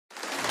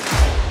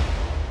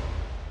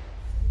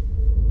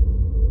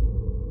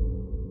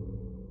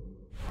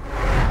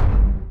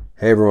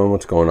Hey everyone,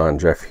 what's going on?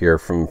 Jeff here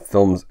from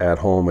Films at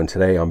Home, and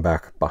today I'm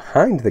back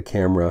behind the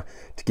camera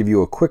to give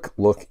you a quick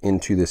look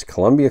into this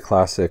Columbia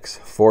Classics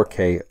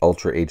 4K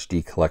Ultra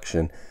HD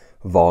Collection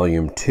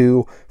Volume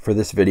 2. For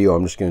this video,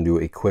 I'm just going to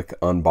do a quick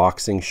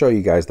unboxing, show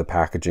you guys the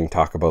packaging,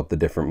 talk about the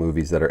different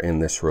movies that are in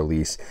this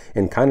release,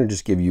 and kind of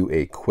just give you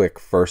a quick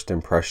first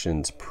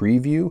impressions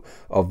preview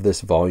of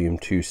this Volume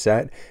 2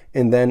 set.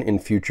 And then in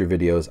future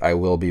videos, I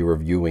will be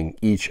reviewing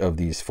each of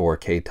these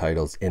 4K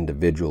titles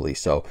individually.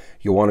 So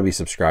you'll want to be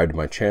subscribed to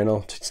my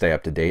channel to stay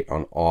up to date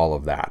on all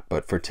of that.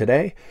 But for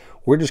today,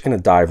 we're just going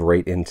to dive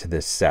right into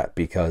this set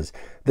because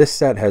this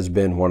set has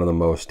been one of the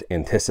most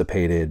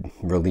anticipated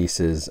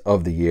releases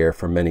of the year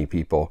for many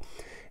people.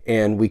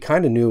 And we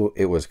kind of knew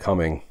it was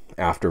coming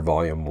after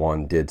Volume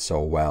 1 did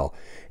so well.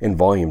 And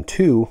Volume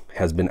 2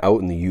 has been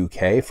out in the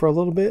UK for a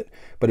little bit,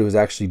 but it was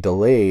actually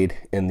delayed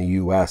in the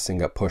US and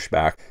got pushed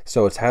back.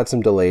 So it's had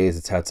some delays,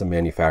 it's had some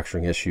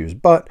manufacturing issues,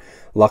 but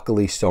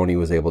luckily Sony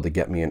was able to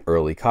get me an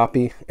early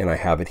copy, and I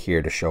have it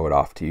here to show it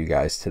off to you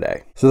guys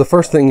today. So the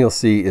first thing you'll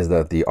see is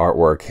that the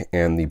artwork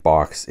and the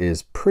box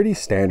is pretty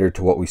standard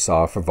to what we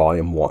saw for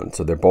Volume 1.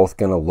 So they're both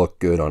gonna look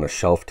good on a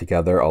shelf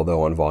together,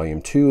 although on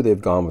Volume 2, they've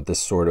gone with this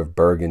sort of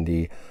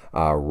burgundy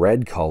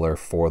red color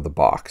for the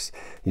box.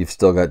 You've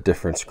still got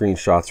different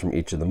screenshots from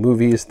each of the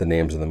movies, the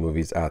names of the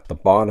movies at the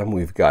bottom.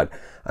 We've got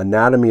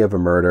Anatomy of a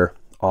Murder,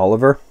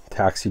 Oliver,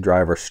 Taxi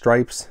Driver,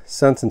 Stripes,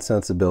 Sense and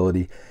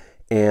Sensibility,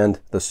 and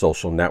The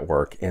Social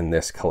Network in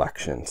this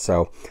collection.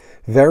 So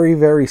very,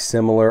 very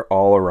similar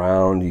all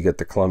around. You get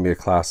the Columbia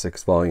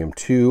Classics Volume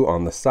 2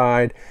 on the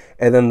side,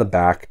 and then the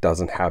back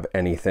doesn't have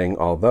anything,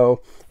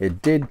 although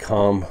it did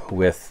come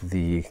with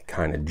the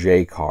kind of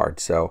J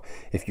card. So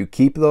if you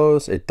keep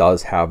those, it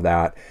does have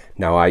that.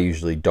 Now, I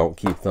usually don't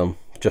keep them,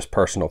 just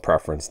personal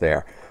preference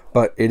there.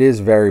 But it is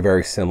very,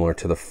 very similar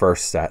to the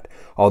first set,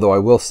 although I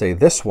will say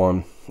this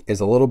one is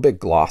a little bit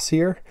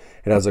glossier.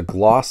 It has a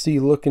glossy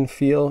look and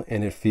feel,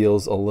 and it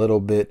feels a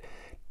little bit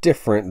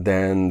different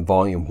than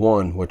Volume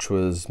 1, which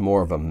was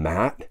more of a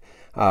matte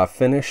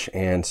finish,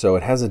 and so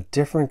it has a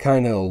different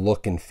kind of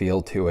look and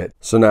feel to it.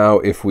 So now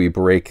if we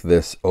break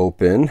this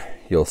open,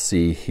 you'll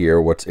see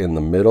here what's in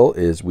the middle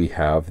is we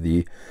have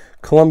the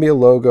Columbia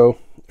logo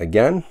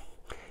again,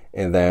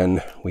 and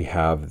then we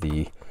have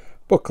the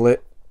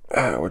booklet,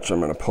 which I'm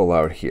going to pull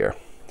out here.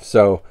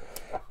 So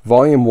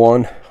Volume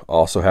 1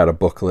 also had a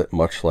booklet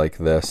much like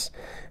this.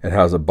 It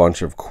has a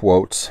bunch of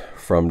quotes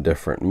from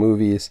different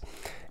movies,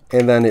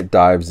 and then it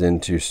dives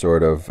into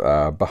sort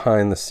of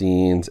behind the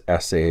scenes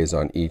essays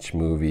on each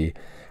movie,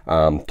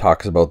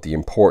 talks about the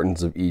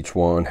importance of each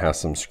one, has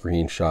some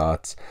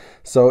screenshots.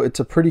 So it's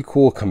a pretty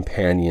cool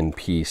companion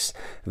piece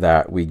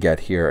that we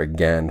get here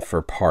again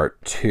for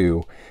part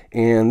 2.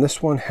 And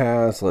this one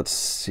has, let's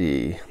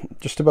see,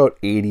 just about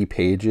 80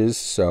 pages.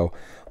 So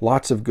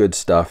lots of good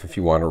stuff if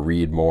you want to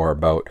read more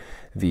about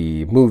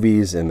the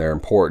movies and their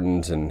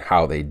importance and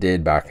how they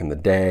did back in the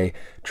day,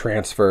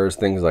 transfers,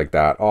 things like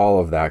that.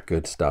 All of that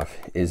good stuff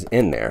is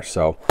in there.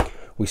 So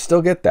we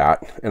still get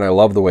that, and I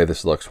love the way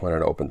this looks when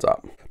it opens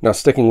up. Now,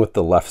 sticking with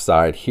the left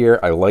side here,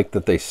 I like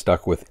that they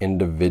stuck with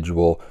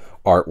individual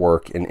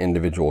artwork and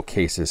individual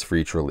cases for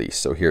each release.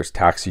 So here's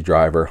Taxi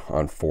Driver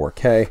on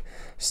 4K.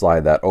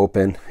 Slide that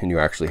open, and you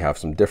actually have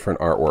some different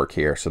artwork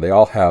here. So they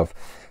all have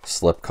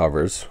slip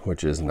covers,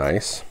 which is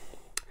nice.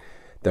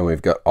 Then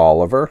we've got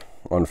Oliver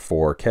on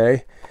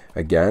 4K.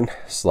 Again,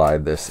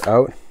 slide this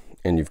out,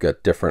 and you've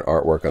got different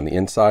artwork on the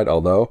inside,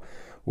 although,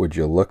 would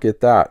you look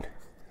at that?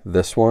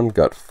 This one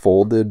got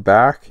folded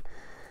back,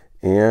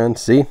 and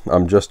see,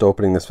 I'm just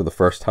opening this for the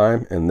first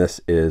time, and this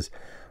is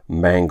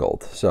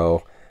mangled.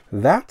 So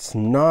that's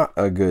not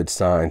a good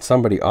sign.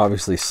 Somebody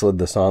obviously slid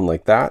this on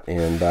like that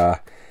and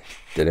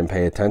didn't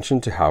pay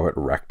attention to how it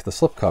wrecked the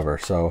slipcover.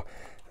 So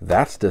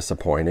that's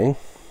disappointing.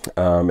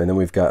 And then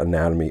we've got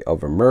Anatomy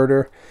of a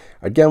Murder,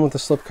 again with the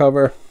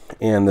slipcover,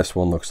 and this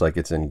one looks like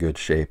it's in good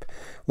shape.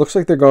 Looks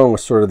like they're going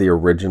with sort of the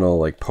original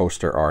like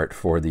poster art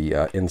for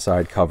the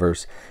inside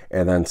covers,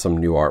 and then some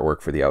new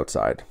artwork for the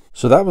outside.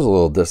 So that was a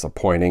little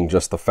disappointing,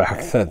 just the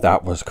fact that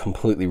that was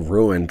completely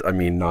ruined. I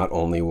mean, not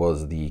only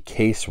was the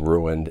case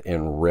ruined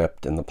and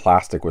ripped and the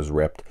plastic was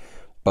ripped,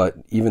 but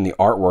even the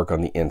artwork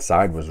on the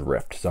inside was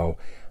ripped. So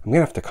I'm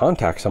gonna have to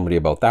contact somebody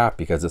about that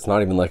because it's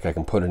not even like I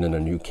can put it in a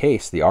new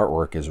case. The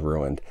artwork is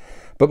ruined.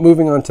 But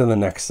moving on to the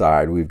next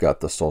side, we've got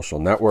The Social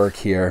Network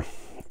here.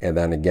 And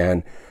then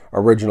again,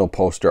 original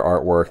poster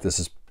artwork. This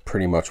is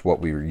pretty much what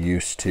we were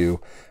used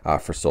to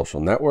for Social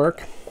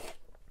Network.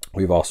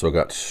 We've also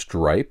got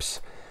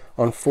Stripes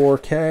on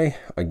 4K.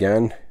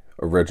 Again,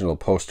 original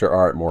poster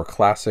art, more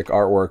classic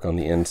artwork on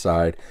the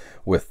inside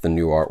with the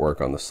new artwork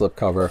on the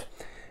slipcover.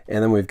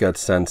 And then we've got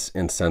Sense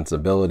and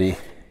Sensibility.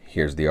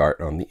 Here's the art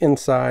on the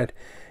inside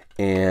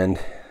and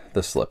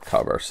the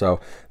slipcover. So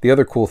the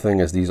other cool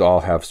thing is these all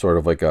have sort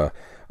of like a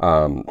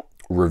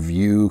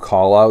review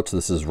call out. So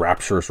this is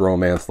Rapturous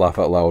Romance, Laugh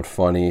Out Loud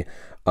Funny,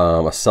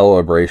 a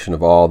celebration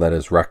of all that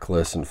is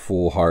reckless and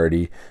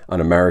foolhardy,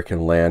 an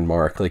American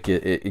landmark. Like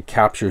it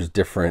captures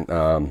different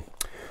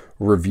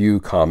review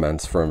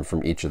comments from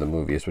each of the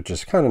movies, which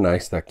is kind of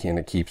nice. That kind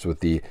of keeps with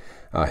the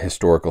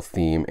historical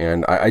theme.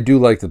 And I do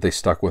like that they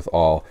stuck with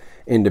all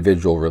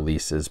individual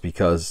releases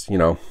because, you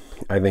know,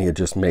 I think it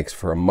just makes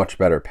for a much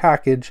better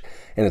package,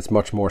 and it's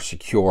much more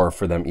secure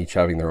for them each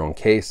having their own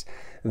case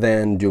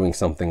than doing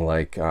something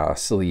like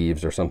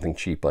sleeves or something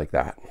cheap like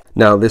that.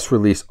 Now, this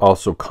release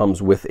also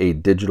comes with a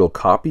digital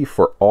copy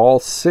for all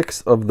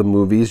 6 of the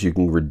movies you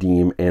can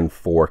redeem in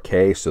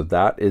 4K, so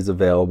that is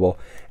available.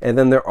 And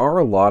then there are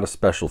a lot of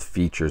special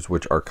features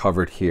which are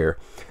covered here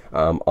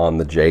on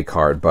the J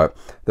card, but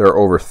there are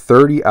over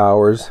 30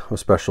 hours of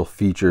special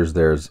features.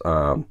 There's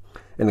an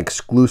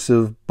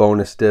exclusive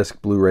bonus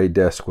disc, Blu-ray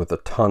disc with a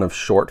ton of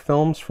short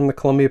films from the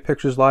Columbia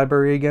Pictures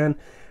library again.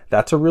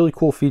 That's a really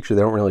cool feature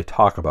they don't really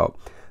talk about.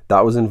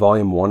 That was in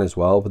Volume 1 as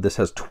well, but this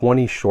has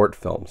 20 short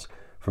films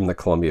from the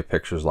Columbia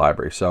Pictures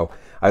library. So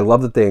I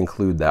love that they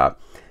include that.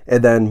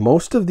 And then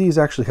most of these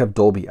actually have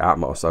Dolby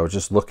Atmos. I was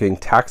just looking.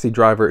 Taxi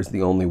Driver is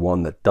the only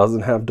one that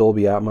doesn't have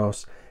Dolby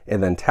Atmos.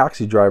 And then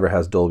Taxi Driver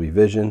has Dolby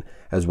Vision,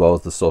 as well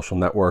as The Social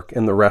Network,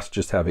 and the rest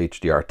just have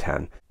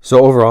HDR10.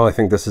 So overall, I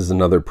think this is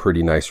another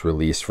pretty nice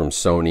release from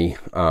Sony.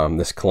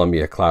 This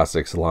Columbia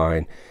Classics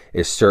line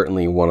is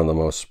certainly one of the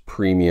most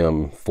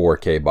premium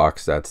 4K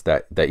box sets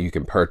that you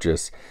can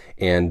purchase.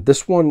 And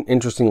this one,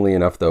 interestingly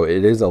enough, though,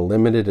 it is a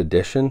limited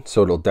edition,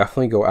 so it'll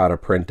definitely go out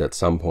of print at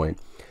some point.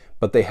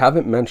 But they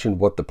haven't mentioned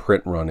what the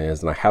print run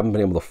is, and I haven't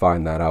been able to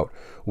find that out.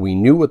 We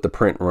knew what the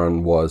print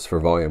run was for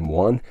Volume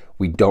 1.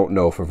 We don't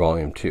know for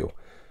Volume 2.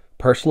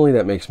 Personally,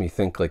 that makes me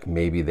think like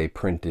maybe they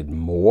printed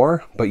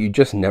more, but you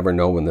just never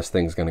know when this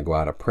thing's going to go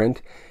out of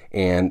print.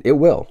 And it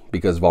will,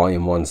 because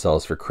Volume 1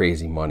 sells for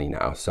crazy money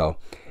now. So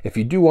if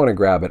you do want to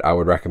grab it, I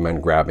would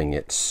recommend grabbing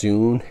it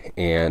soon.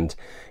 And,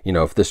 you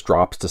know, if this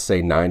drops to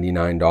say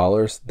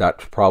 $99,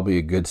 that's probably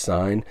a good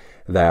sign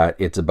that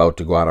it's about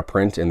to go out of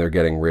print and they're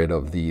getting rid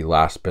of the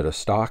last bit of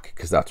stock,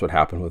 because that's what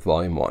happened with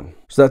Volume 1.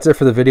 So that's it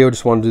for the video.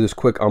 Just want to do this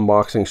quick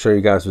unboxing, show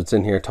you guys what's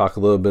in here, talk a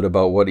little bit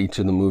about what each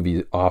of the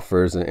movies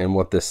offers and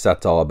what this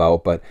set's all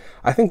about. But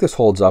I think this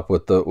holds up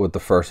with the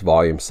first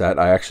volume set.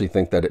 I actually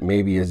think that it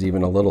maybe is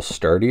even a little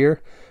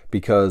sturdier,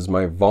 because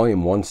my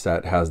Volume 1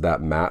 set has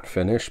that matte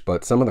finish,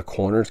 but some of the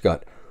corners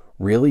got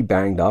really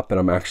banged up, and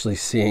I'm actually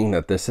seeing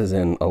that this is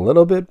in a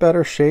little bit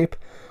better shape.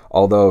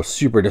 Although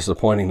super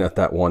disappointing that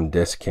that one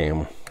disc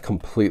came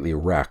completely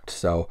wrecked.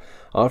 So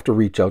I'll have to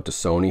reach out to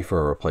Sony for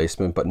a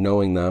replacement, but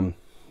knowing them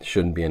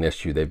shouldn't be an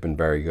issue. They've been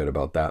very good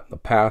about that in the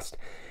past.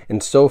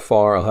 And so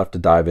far, I'll have to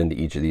dive into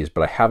each of these,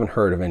 but I haven't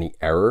heard of any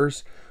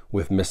errors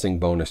with missing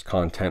bonus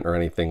content or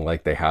anything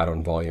like they had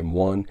on Volume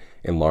 1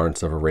 in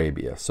Lawrence of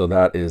Arabia. So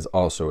that is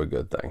also a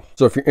good thing.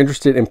 So if you're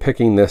interested in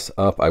picking this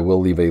up, I will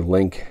leave a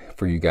link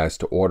for you guys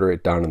to order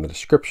it down in the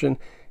description.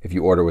 If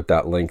you order with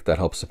that link, that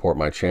helps support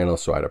my channel,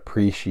 so I'd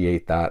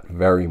appreciate that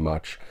very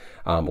much.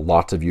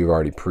 Lots of you have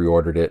already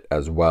pre-ordered it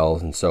as well,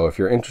 and so if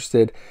you're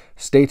interested,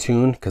 stay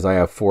tuned, because I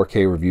have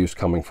 4K reviews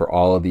coming for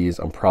all of these.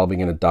 I'm probably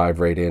going to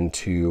dive right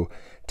into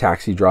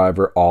Taxi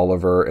Driver,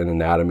 Oliver, and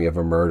Anatomy of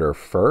a Murder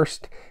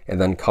first, and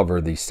then cover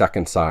the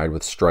second side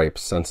with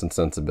Stripes, Sense and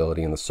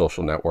Sensibility, and The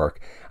Social Network.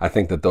 I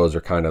think that those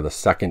are kind of the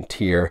second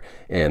tier,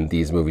 and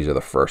these movies are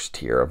the first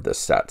tier of this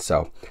set.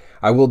 So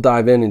I will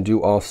dive in and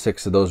do all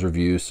 6 of those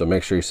reviews, so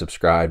make sure you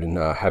subscribe and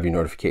have your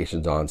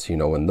notifications on so you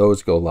know when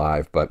those go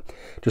live. But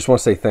just want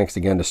to say thanks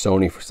again to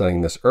Sony for setting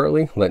this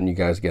early, letting you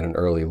guys get an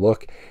early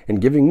look, and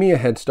giving me a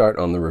head start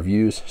on the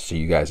reviews so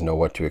you guys know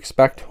what to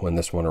expect when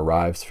this one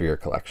arrives for your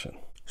collection.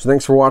 So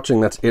thanks for watching.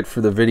 That's it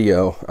for the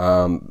video.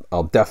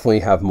 I'll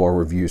definitely have more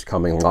reviews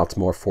coming, lots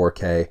more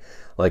 4K.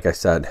 Like I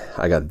said,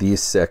 I got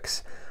these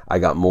 6. I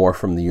got more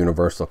from the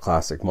Universal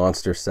Classic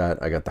Monster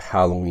set. I got the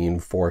Halloween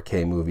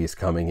 4K movies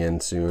coming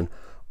in soon.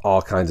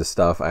 All kinds of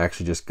stuff. I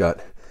actually just got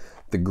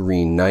the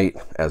Green Knight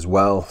as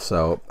well.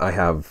 So I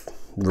have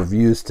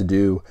reviews to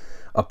do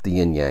up the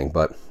yin yang,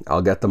 but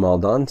I'll get them all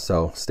done.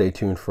 So stay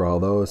tuned for all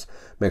those.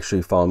 Make sure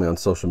you follow me on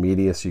social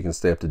media so you can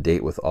stay up to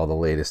date with all the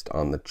latest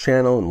on the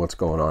channel and what's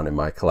going on in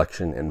my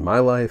collection and my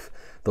life.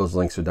 Those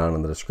links are down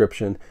in the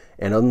description.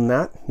 And other than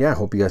that, yeah, I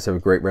hope you guys have a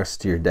great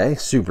rest of your day.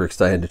 Super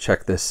excited to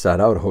check this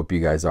set out. I hope you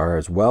guys are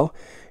as well.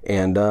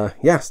 And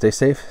yeah, stay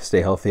safe,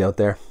 stay healthy out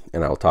there,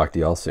 and I will talk to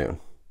you all soon.